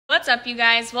What's up, you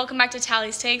guys? Welcome back to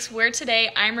Tally's Takes, where today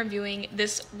I'm reviewing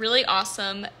this really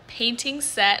awesome painting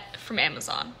set from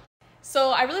Amazon. So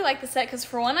I really like the set because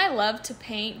for one, I love to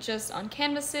paint just on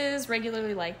canvases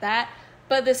regularly like that,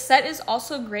 but this set is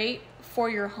also great for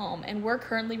your home, and we're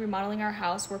currently remodeling our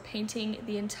house. We're painting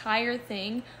the entire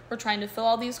thing. We're trying to fill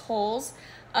all these holes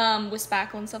with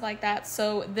spackle and stuff like that,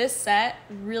 so this set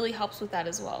really helps with that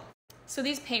as well. So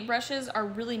these paintbrushes are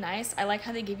really nice. I like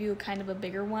how they give you kind of a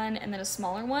bigger one and then a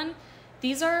smaller one.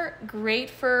 These are great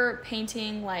for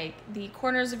painting like the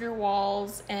corners of your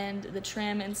walls and the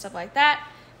trim and stuff like that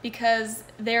because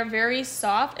they're very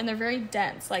soft and they're very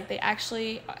dense. Like they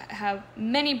actually have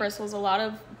many bristles. A lot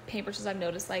of paintbrushes I've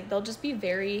noticed, like they'll just be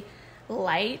very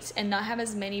light and not have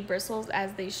as many bristles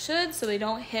as they should, so they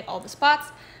don't hit all the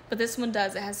spots. But this one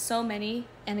does. It has so many,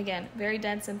 and again, very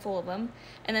dense and full of them.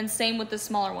 And then same with the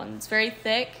smaller one. It's very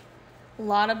thick, a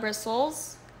lot of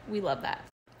bristles. We love that.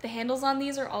 The handles on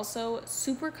these are also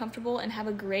super comfortable and have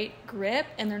a great grip,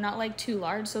 and they're not like too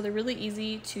large, so they're really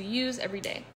easy to use every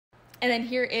day. And then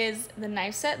here is the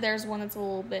knife set. There's one that's a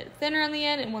little bit thinner on the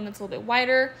end and one that's a little bit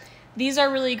wider. These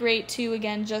are really great too,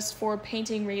 again, just for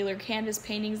painting regular canvas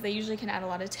paintings. They usually can add a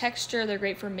lot of texture. They're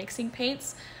great for mixing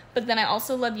paints. But then I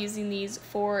also love using these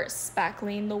for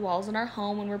spackling the walls in our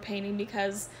home when we're painting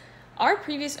because our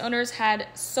previous owners had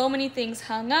so many things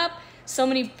hung up, so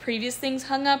many previous things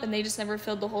hung up, and they just never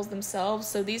filled the holes themselves.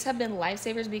 So these have been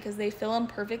lifesavers because they fill them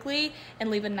perfectly and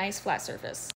leave a nice flat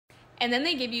surface. And then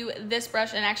they give you this brush,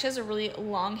 and it actually has a really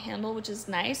long handle, which is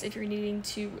nice if you're needing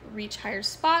to reach higher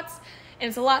spots. And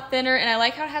it's a lot thinner, and I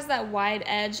like how it has that wide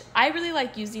edge. I really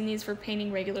like using these for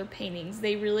painting regular paintings.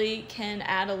 They really can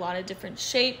add a lot of different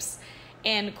shapes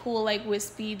and cool like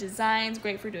wispy designs,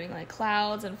 great for doing like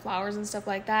clouds and flowers and stuff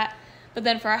like that. But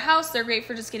then for our house, they're great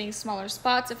for just getting smaller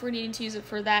spots if we're needing to use it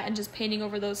for that and just painting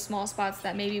over those small spots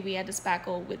that maybe we had to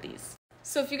spackle with these.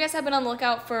 So if you guys have been on the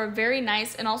lookout for a very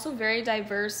nice and also very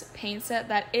diverse paint set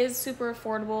that is super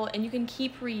affordable and you can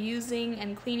keep reusing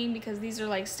and cleaning because these are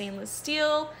like stainless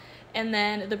steel, and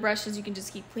then the brushes you can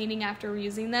just keep cleaning after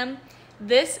reusing them,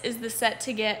 this is the set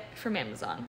to get from Amazon.